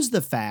use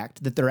the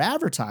fact that they're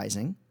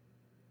advertising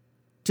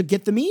to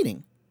get the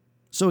meeting.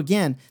 So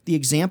again, the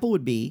example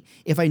would be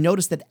if I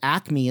notice that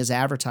Acme is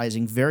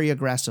advertising very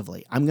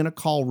aggressively, I'm going to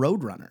call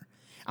Roadrunner.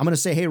 I'm going to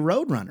say, hey,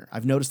 Roadrunner,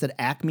 I've noticed that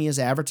Acme is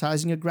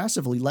advertising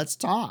aggressively. Let's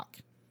talk.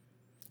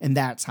 And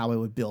that's how I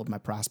would build my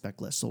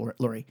prospect list,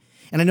 Lori.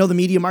 And I know the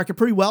media market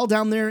pretty well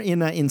down there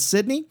in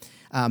Sydney,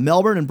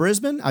 Melbourne, and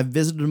Brisbane. I've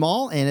visited them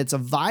all, and it's a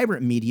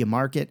vibrant media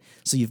market,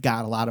 so you've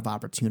got a lot of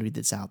opportunity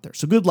that's out there.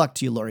 So good luck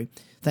to you, Lori.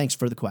 Thanks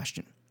for the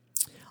question.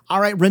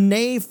 All right,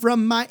 Renee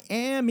from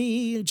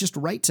Miami, just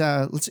right,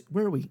 let's see,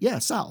 where are we? Yeah,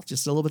 south,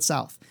 just a little bit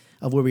south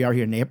of where we are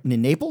here in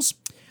Naples.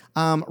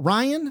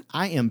 Ryan,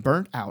 I am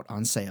burnt out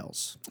on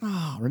sales.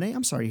 Oh, Renee,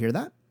 I'm sorry to hear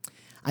that.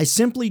 I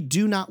simply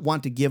do not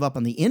want to give up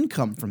on the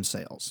income from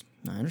sales.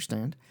 I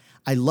understand.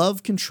 I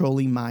love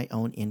controlling my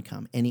own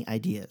income. Any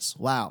ideas?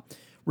 Wow.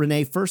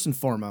 Renee, first and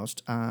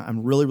foremost,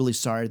 I'm really, really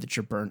sorry that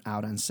you're burnt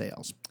out on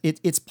sales.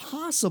 It's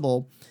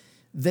possible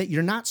that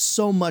you're not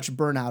so much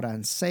burnt out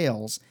on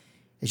sales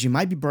as you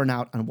might be burnt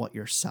out on what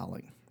you're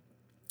selling.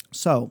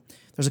 So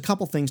there's a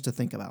couple things to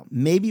think about.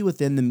 Maybe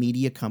within the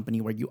media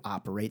company where you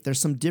operate, there's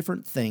some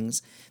different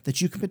things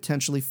that you can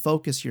potentially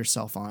focus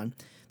yourself on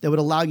that would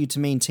allow you to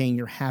maintain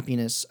your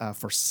happiness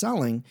for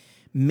selling.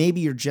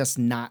 Maybe you're just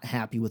not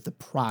happy with the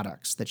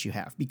products that you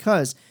have.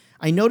 Because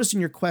I noticed in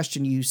your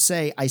question, you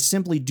say, I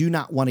simply do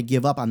not want to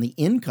give up on the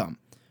income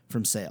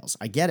from sales.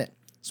 I get it.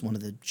 It's one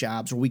of the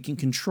jobs where we can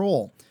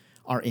control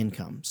our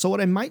income. So what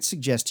I might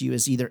suggest to you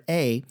is either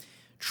A,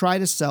 try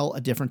to sell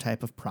a different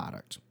type of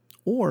product,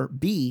 or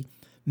B,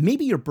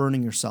 maybe you're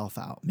burning yourself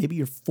out. Maybe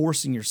you're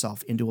forcing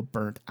yourself into a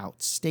burnt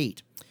out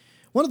state.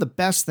 One of the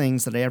best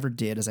things that I ever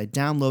did is I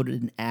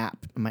downloaded an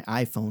app on my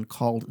iPhone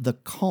called the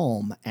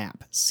Calm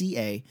app,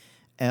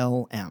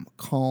 C-A-L-M,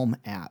 Calm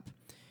app.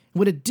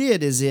 What it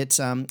did is it,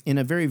 in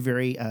a very,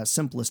 very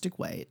simplistic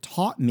way, it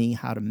taught me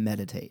how to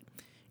meditate.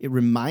 It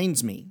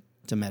reminds me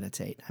to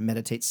meditate. I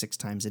meditate 6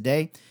 times a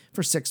day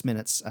for 6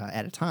 minutes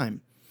at a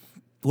time.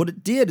 What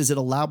it did is it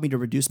allowed me to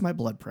reduce my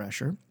blood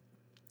pressure,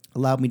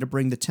 allowed me to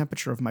bring the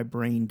temperature of my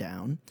brain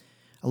down,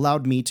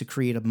 allowed me to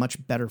create a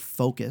much better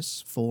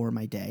focus for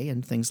my day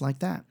and things like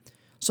that.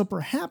 So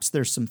perhaps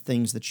there's some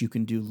things that you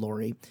can do,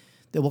 Lori,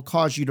 that will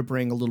cause you to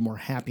bring a little more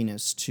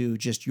happiness to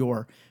just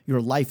your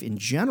life in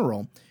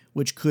general,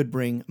 which could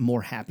bring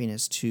more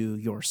happiness to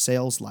your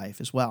sales life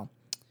as well.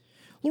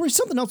 Lori,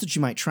 something else that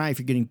you might try if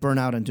you're getting burnt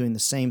out on doing the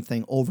same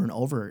thing over and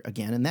over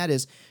again, and that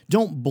is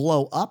don't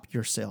blow up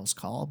your sales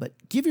call, but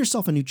give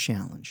yourself a new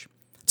challenge.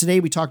 Today,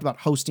 we talked about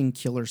hosting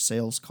killer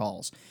sales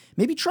calls.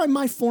 Maybe try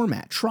my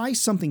format. Try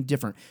something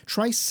different.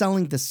 Try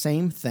selling the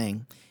same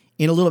thing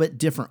in a little bit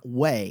different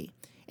way,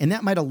 and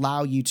that might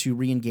allow you to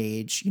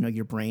re-engage,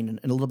 your brain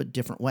in a little bit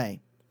different way.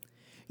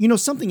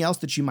 Something else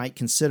that you might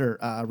consider,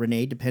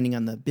 Renee, depending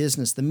on the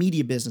business, the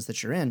media business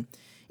that you're in,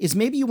 is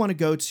maybe you want to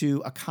go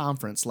to a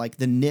conference like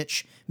the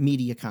Niche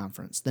Media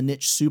Conference, the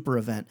Niche Super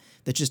event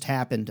that just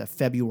happened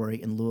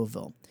February in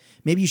Louisville.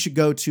 Maybe you should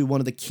go to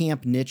one of the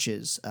camp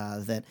niches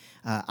that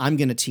I'm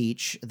going to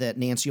teach, that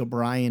Nancy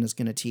O'Brien is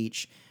going to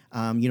teach.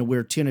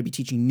 We're going to be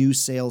teaching new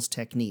sales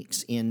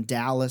techniques in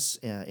Dallas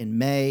in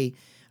May,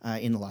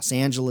 in Los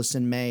Angeles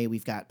in May.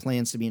 We've got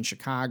plans to be in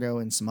Chicago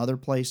and some other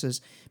places.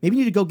 Maybe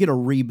you need to go get a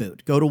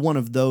reboot. Go to one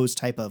of those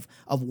type of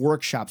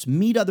workshops.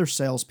 Meet other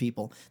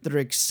salespeople that are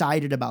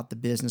excited about the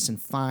business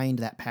and find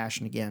that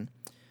passion again.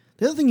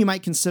 The other thing you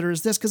might consider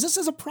is this, because this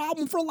is a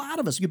problem for a lot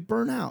of us, you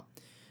burn out,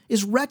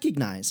 is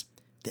recognize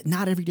that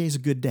not every day is a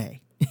good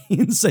day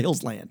in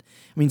sales land.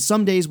 I mean,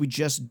 some days we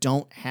just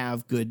don't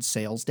have good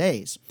sales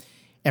days.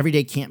 Every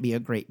day can't be a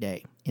great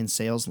day in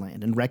sales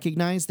land, and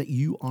recognize that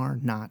you are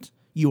not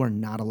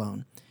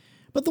alone.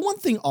 But the one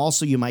thing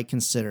also you might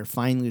consider,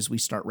 finally, as we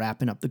start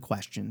wrapping up the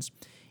questions,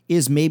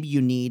 is maybe you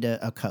need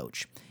a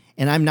coach.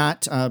 And I'm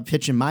not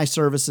pitching my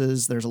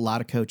services. There's a lot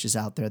of coaches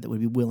out there that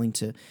would be willing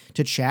to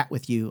chat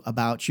with you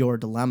about your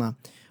dilemma.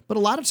 But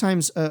a lot of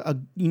times,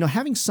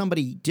 having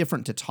somebody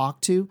different to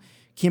talk to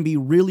can be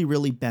really,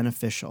 really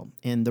beneficial.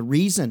 And the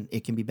reason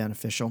it can be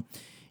beneficial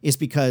is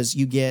because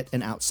you get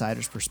an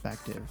outsider's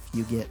perspective.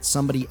 You get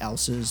somebody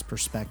else's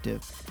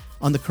perspective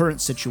on the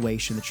current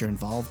situation that you're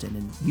involved in.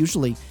 And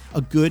usually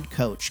a good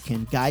coach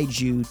can guide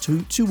you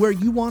to where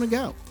you want to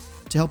go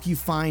to help you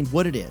find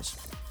what it is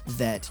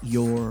that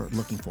you're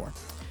looking for.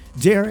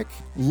 Derek,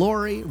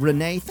 Lori,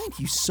 Renee, thank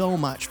you so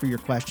much for your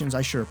questions.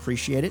 I sure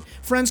appreciate it.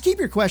 Friends, keep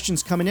your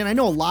questions coming in. I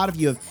know a lot of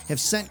you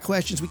have sent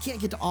questions. We can't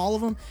get to all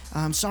of them.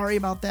 I'm sorry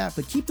about that,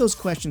 but keep those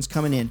questions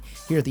coming in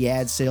here at the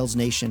Ad Sales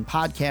Nation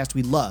podcast.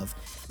 We love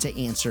to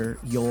answer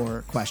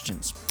your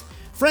questions.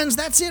 Friends,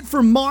 that's it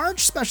for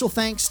March. Special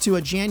thanks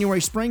to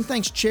January Spring.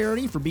 Thanks,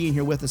 Charity, for being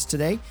here with us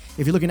today.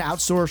 If you're looking to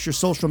outsource your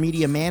social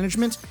media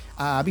management,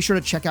 be sure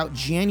to check out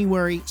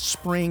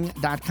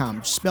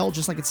JanuarySpring.com. Spelled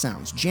just like it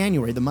sounds.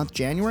 January, the month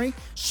January,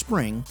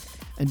 Spring.com.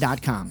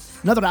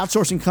 Another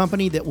outsourcing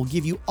company that will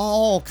give you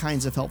all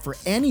kinds of help for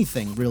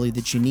anything really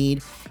that you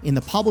need in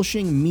the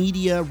publishing,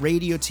 media,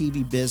 radio,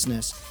 TV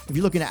business. If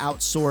you're looking to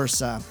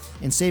outsource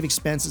and save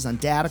expenses on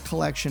data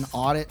collection,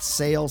 audit,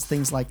 sales,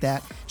 things like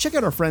that, check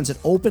out our friends at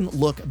Open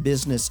Look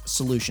Business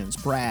Solutions.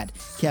 Brad,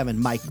 Kevin,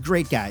 Mike,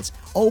 great guys.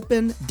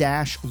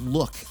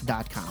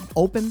 Open-look.com.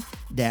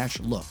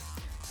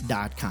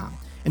 Open-look.com.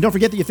 And don't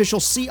forget the official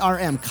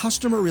CRM,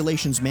 Customer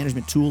Relations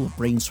Management tool of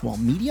Brainswell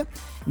Media.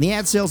 And the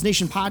Ad Sales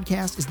Nation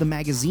podcast is the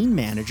magazine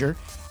manager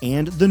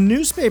and the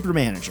newspaper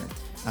manager.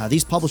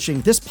 This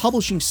publishing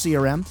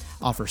CRM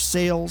offers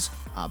sales,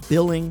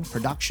 billing,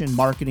 production,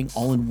 marketing,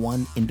 all in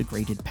one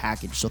integrated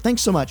package. So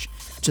thanks so much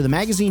to the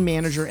magazine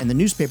manager and the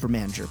newspaper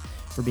manager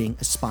for being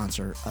a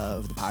sponsor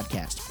of the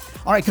podcast.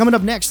 All right, coming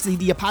up next, the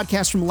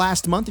podcast from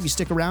last month, if you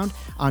stick around,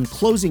 on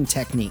closing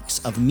techniques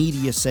of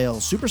media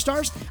sales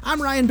superstars.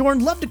 I'm Ryan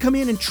Dorn. Love to come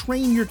in and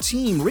train your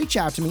team. Reach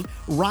out to me,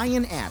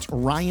 Ryan at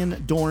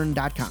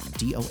RyanDorn.com,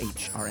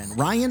 D-O-H-R-N,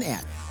 Ryan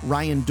at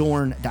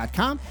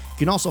RyanDorn.com. You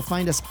can also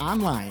find us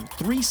online,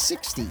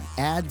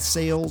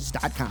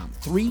 360adsales.com,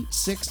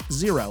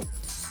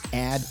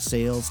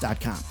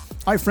 360adsales.com.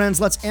 All right, friends,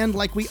 let's end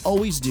like we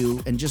always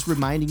do and just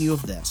reminding you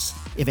of this.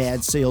 If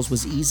ad sales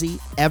was easy,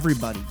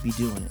 everybody'd be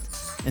doing it.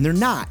 And they're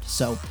not,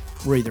 so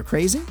we're either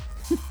crazy,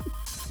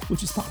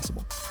 which is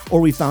possible,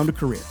 or we found a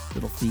career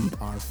that'll feed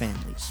our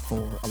families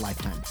for a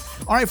lifetime.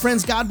 All right,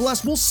 friends, God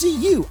bless. We'll see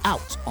you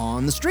out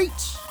on the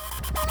streets.